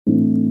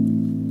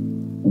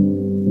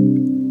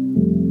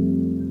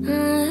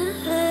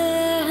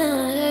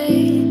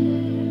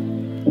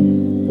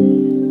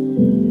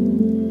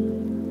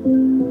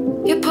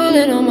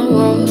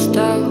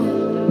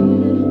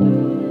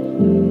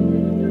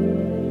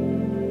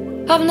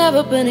I've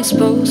never been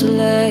exposed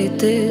like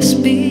this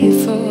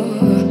before.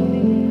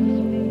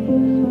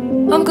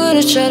 I'm good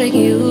at shutting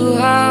you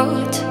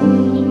out.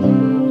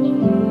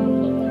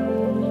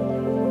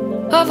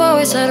 I've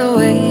always had a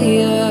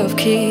way of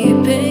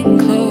keeping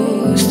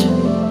closed.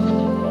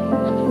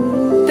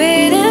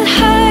 Beating,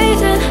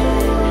 hiding,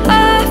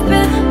 I've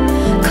been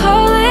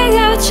calling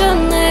out your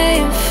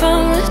name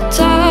from the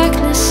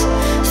darkness,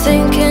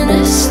 thinking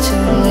it's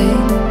too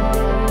late.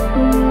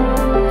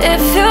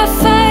 If you're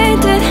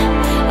faded,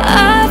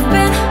 I've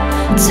been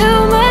too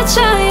much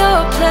on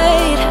your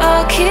plate.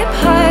 I'll keep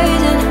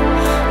hiding,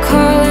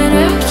 calling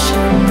out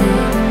your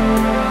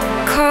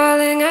name,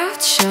 calling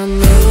out your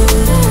name.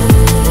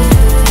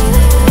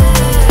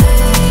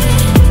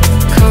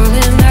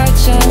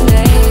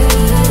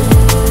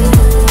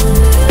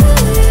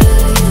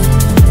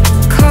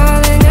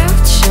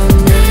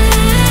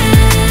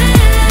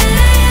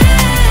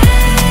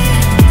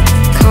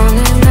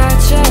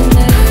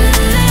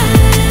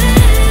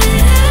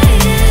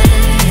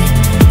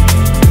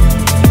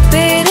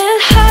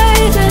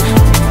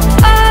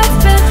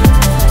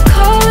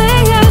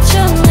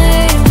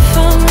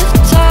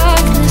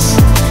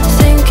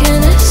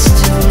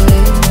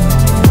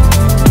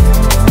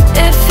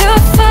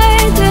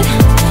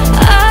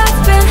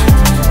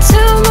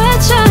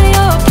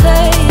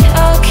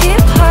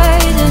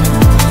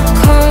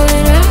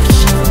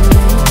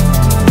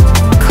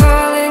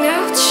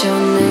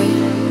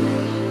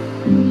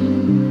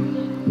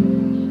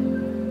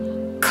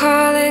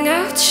 Calling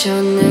out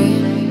your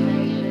name.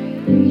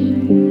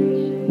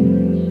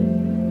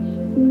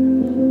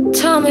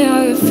 Tell me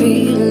how you're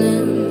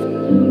feeling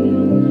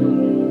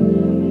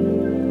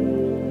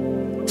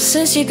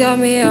since you got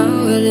me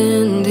out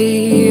in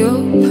the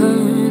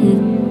open.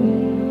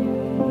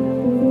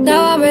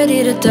 Now I'm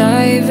ready to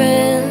dive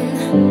in.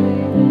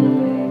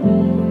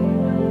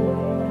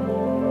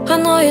 I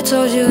know you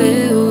told you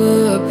it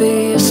would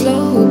be a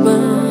slow